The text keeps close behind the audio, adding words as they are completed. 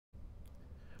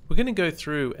going to go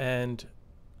through and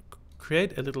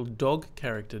create a little dog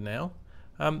character now.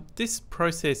 This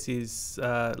process is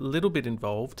a little bit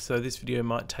involved, so this video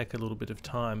might take a little bit of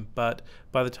time, but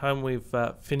by the time we've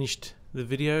finished the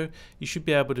video, you should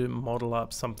be able to model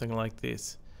up something like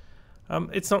this.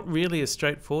 It's not really as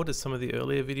straightforward as some of the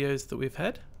earlier videos that we've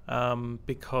had,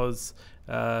 because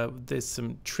there's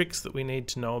some tricks that we need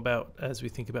to know about as we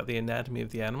think about the anatomy of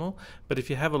the animal. But if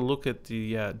you have a look at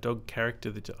the dog character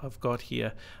that I've got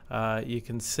here, you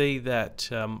can see that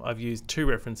I've used two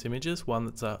reference images, one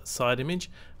that's a side image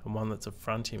and one that's a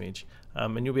front image,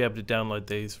 and you'll be able to download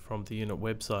these from the unit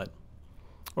website.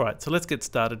 Alright, so let's get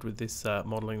started with this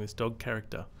modeling this dog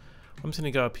character. I'm just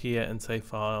going to go up here and say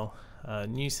File,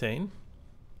 New Scene,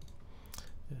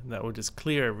 and that will just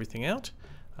clear everything out.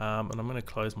 And I'm going to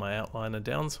close my outliner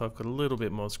down so I've got a little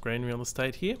bit more screen real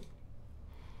estate here.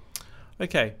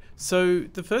 Okay, so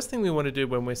the first thing we want to do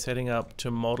when we're setting up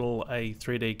to model a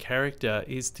 3D character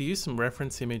is to use some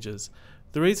reference images.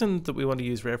 The reason that we want to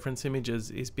use reference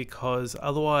images is because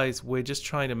otherwise we're just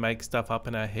trying to make stuff up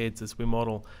in our heads as we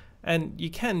model. And you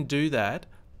can do that,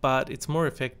 but it's more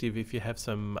effective if you have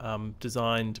some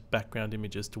designed background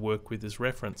images to work with as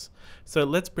reference. So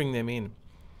let's bring them in.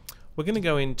 We're going to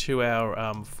go into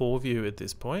our fore-view at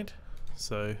this point,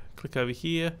 so click over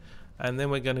here, and then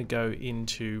we're going to go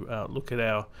into look at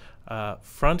our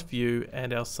front view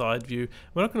and our side view.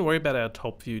 We're not going to worry about our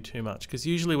top view too much, because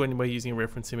usually when we're using a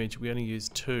reference image we only use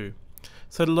two.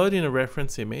 So to load in a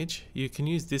reference image, you can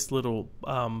use this little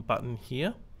button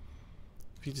here.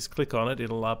 If you just click on it,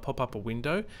 it'll pop up a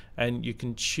window and you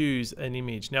can choose an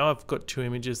image. Now I've got two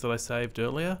images that I saved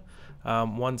earlier.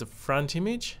 One's a front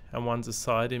image and one's a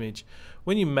side image.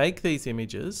 When you make these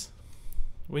images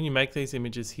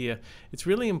here, it's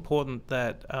really important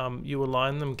that you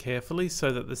align them carefully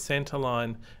so that the center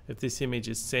line of this image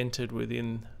is centered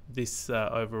within this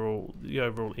the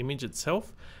overall image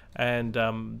itself, and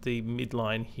the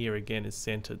midline here again is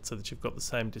centered so that you've got the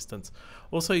same distance.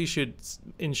 Also, you should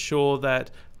ensure that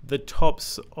the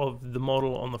tops of the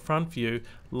model on the front view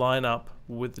line up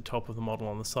with the top of the model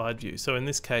on the side view. So in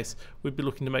this case, we'd be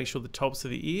looking to make sure the tops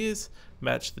of the ears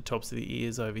match the tops of the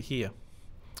ears over here.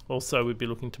 Also, we'd be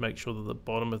looking to make sure that the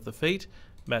bottom of the feet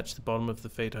match the bottom of the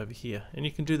feet over here. And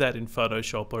you can do that in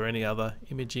Photoshop or any other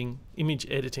image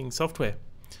editing software.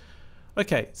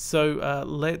 Okay, so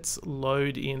let's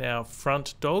load in our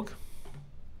front dog.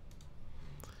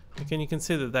 Again, you can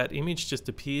see that that image just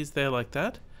appears there like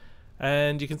that.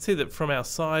 And you can see that from our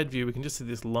side view, we can just see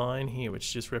this line here,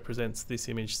 which just represents this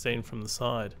image seen from the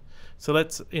side. So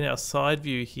let's, in our side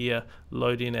view here,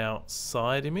 load in our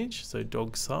side image, so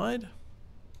dog side.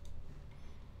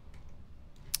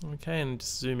 Okay, and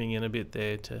just zooming in a bit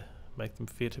there to make them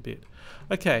fit a bit.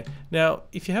 Okay, now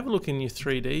if you have a look in your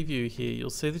 3D view here,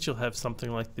 you'll see that you'll have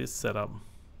something like this set up.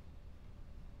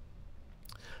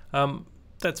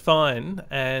 That's fine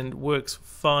and works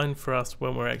fine for us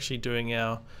when we're actually doing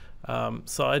our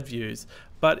side views,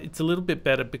 but it's a little bit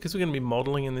better because we're going to be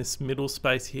modeling in this middle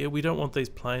space here. We don't want these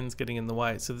planes getting in the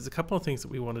way, so there's a couple of things that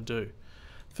we want to do.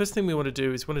 First thing we want to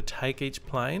do is we want to take each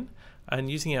plane, and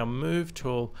using our move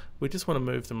tool we just want to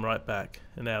move them right back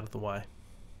and out of the way.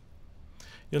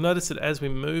 You'll notice that as we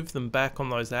move them back on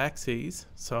those axes,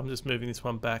 so I'm just moving this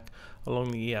one back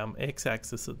along the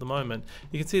x-axis at the moment,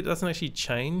 you can see it doesn't actually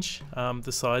change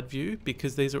the side view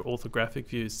because these are orthographic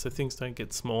views, so things don't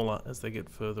get smaller as they get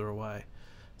further away.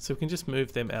 So we can just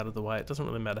move them out of the way. It doesn't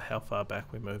really matter how far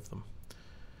back we move them.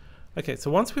 Okay,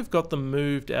 so once we've got them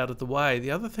moved out of the way,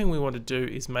 the other thing we want to do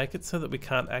is make it so that we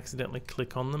can't accidentally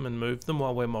click on them and move them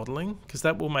while we're modeling, because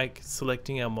that will make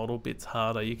selecting our model bits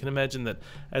harder. You can imagine that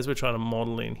as we're trying to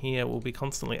model in here, we'll be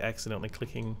constantly accidentally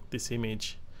clicking this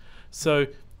image. So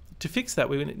to fix that,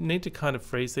 we need to kind of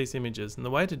freeze these images, and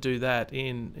the way to do that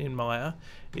in Maya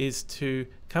is to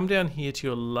come down here to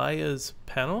your Layers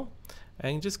panel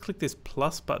and just click this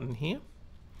plus button here,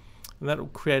 and that will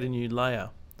create a new layer.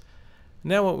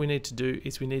 Now what we need to do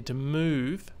is we need to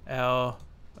move our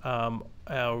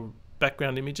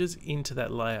background images into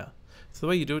that layer. So the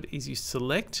way you do it is you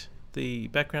select the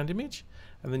background image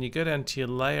and then you go down to your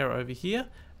layer over here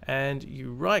and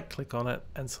you right click on it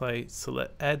and say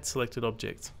add selected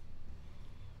objects.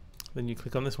 Then you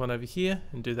click on this one over here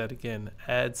and do that again,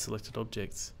 add selected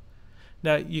objects.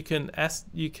 Now you can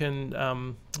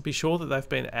be sure that they've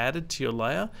been added to your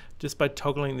layer just by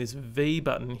toggling this V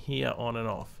button here on and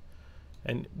off.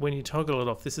 And when you toggle it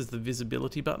off, this is the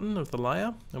visibility button of the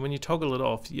layer, and when you toggle it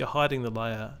off, you're hiding the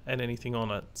layer and anything on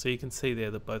it, so you can see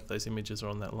there that both those images are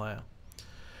on that layer.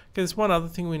 Okay, there's one other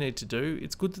thing we need to do.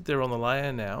 It's good that they're on the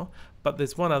layer now, but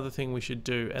there's one other thing we should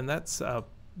do, and that's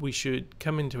we should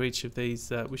come into each of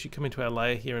these, we should come into our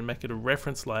layer here and make it a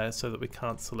reference layer so that we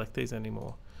can't select these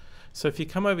anymore. So if you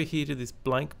come over here to this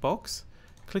blank box,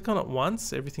 click on it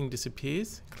once, everything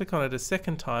disappears. Click on it a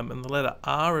second time and the letter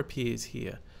R appears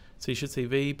here. So you should see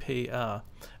VPR.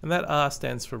 And that R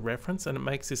stands for reference, and it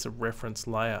makes this a reference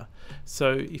layer.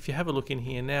 So if you have a look in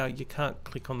here now, you can't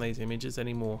click on these images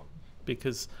anymore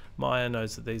because Maya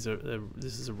knows that this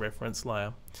is a reference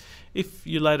layer. If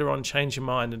you later on change your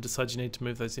mind and decide you need to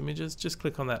move those images, just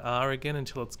click on that R again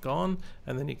until it's gone,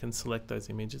 and then you can select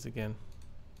those images again.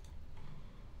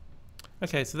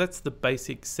 Okay, so that's the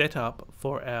basic setup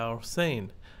for our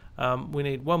scene. We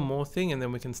need one more thing and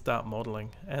then we can start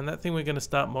modeling. And that thing we're going to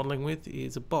start modeling with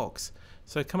is a box.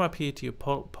 So come up here to your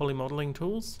poly modeling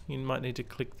tools. You might need to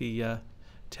click the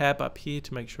tab up here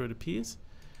to make sure it appears.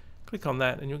 Click on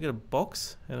that and you'll get a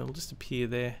box and it'll just appear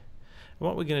there. And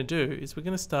what we're going to do is we're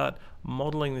going to start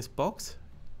modeling this box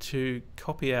to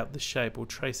copy out the shape or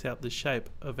trace out the shape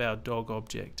of our dog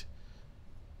object.